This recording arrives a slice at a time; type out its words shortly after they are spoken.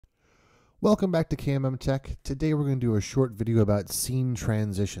Welcome back to KMM Tech. Today we're going to do a short video about scene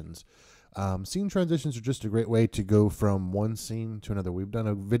transitions. Scene transitions are just a great way to go from one scene to another. We've done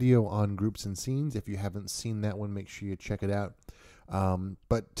a video on groups and scenes. If you haven't seen that one, make sure you check it out.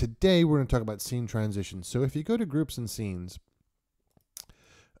 But today we're going to talk about scene transitions. So if you go to groups and scenes,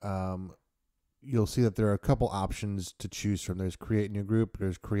 you'll see that there are a couple options to choose from. There's create new group,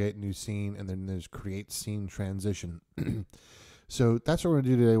 there's create new scene, and then there's create scene transition. So that's what we're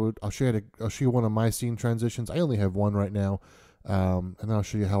going to do today. I'll show you one of my scene transitions. I only have one right now, and then I'll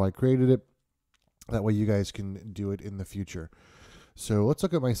show you how I created it. That way you guys can do it in the future. So let's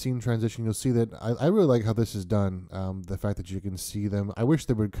look at my scene transition. You'll see that I really like how this is done. The fact that you can see them. I wish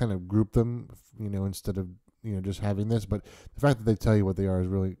they would kind of group them, instead of just having this. But the fact that they tell you what they are is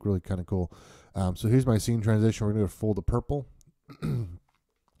really kind of cool. So here's my scene transition. We're going to go full to purple.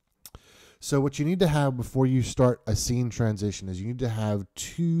 So what you need to have before you start a scene transition is you need to have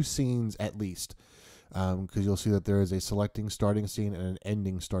two scenes at least, because you'll see that there is a selecting starting scene and an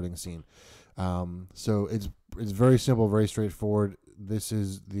ending starting scene. So it's very simple, very straightforward. This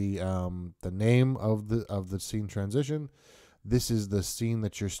is the name of the scene transition. This is the scene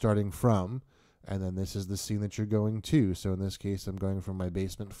that you're starting from, and then this is the scene that you're going to. So in this case, I'm going from my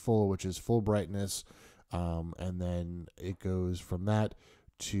basement full, which is full brightness, and then it goes from that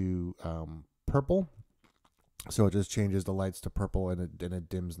to purple. So it just changes the lights to purple, and it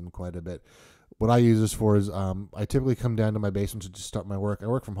dims them quite a bit. What I use this for is I typically come down to my basement to just start my work. I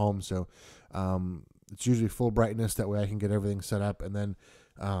work from home, so it's usually full brightness. That way I can get everything set up. And then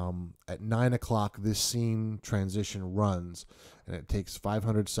at 9 o'clock, this scene transition runs, and it takes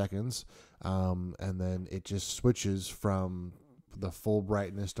 500 seconds. And then it just switches from the full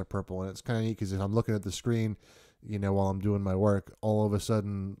brightness to purple. And it's kind of neat because if I'm looking at the screen, while I'm doing my work, all of a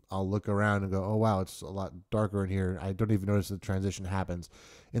sudden I'll look around and go, oh, wow, it's a lot darker in here. I don't even notice the transition happens.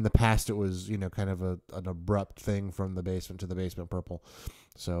 In the past, it was, kind of an abrupt thing from the basement to the basement purple.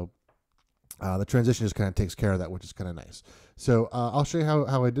 So the transition just kind of takes care of that, which is kind of nice. So I'll show you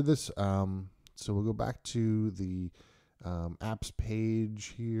how I did this. So we'll go back to the apps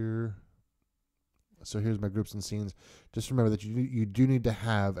page here. So here's my groups and scenes. Just remember that you do need to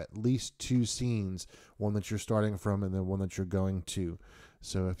have at least two scenes, one that you're starting from and then one that you're going to.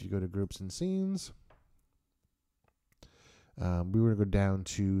 So if you go to groups and scenes, we were going to go down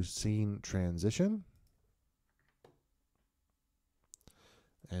to scene transition.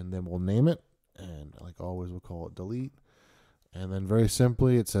 And then we'll name it. And like always, we'll call it delete. And then very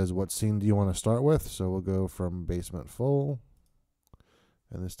simply, it says, what scene do you want to start with? So we'll go from basement full.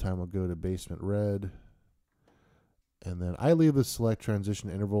 And this time we'll go to basement red. And then I leave the select transition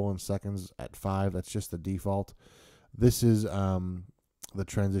interval in seconds at 5. That's just the default. This is the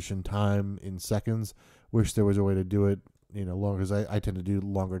transition time in seconds. Wish there was a way to do it, longer, because I tend to do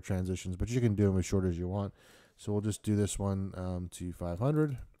longer transitions, but you can do them as short as you want. So we'll just do this one to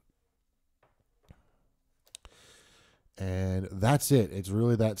 500. And that's it. It's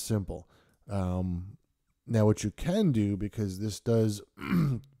really that simple. Now, what you can do, because this does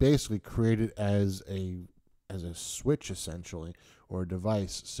basically create it as a switch, essentially, or a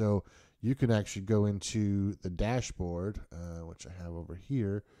device. So you can actually go into the dashboard, which I have over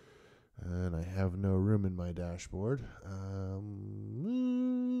here, and I have no room in my dashboard.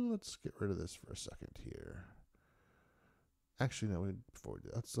 Let's get rid of this for a second here. Actually, no, before we do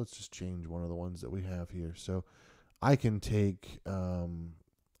that, let's just change one of the ones that we have here. So I can take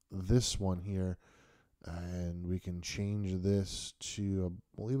this one here, and we can change this to,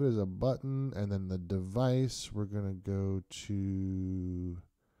 we'll leave it as a button, and then the device, we're going to go to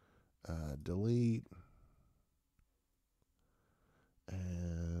delete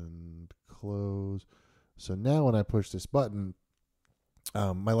and close. So now when I push this button,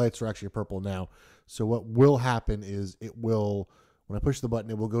 my lights are actually purple now. So what will happen is when I push the button,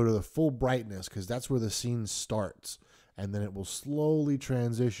 it will go to the full brightness, because that's where the scene starts, and then it will slowly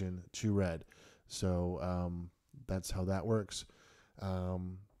transition to red. So that's how that works.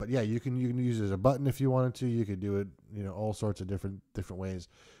 But yeah, you can use it as a button if you wanted to. You could do it, all sorts of different ways.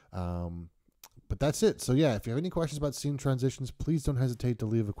 But that's it. So yeah, if you have any questions about scene transitions, please don't hesitate to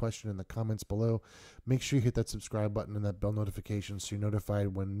leave a question in the comments below. Make sure you hit that subscribe button and that bell notification so you're notified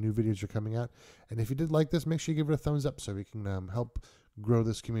when new videos are coming out. And if you did like this, make sure you give it a thumbs up so we can help grow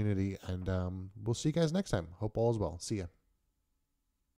this community. And we'll see you guys next time. Hope all is well. See ya.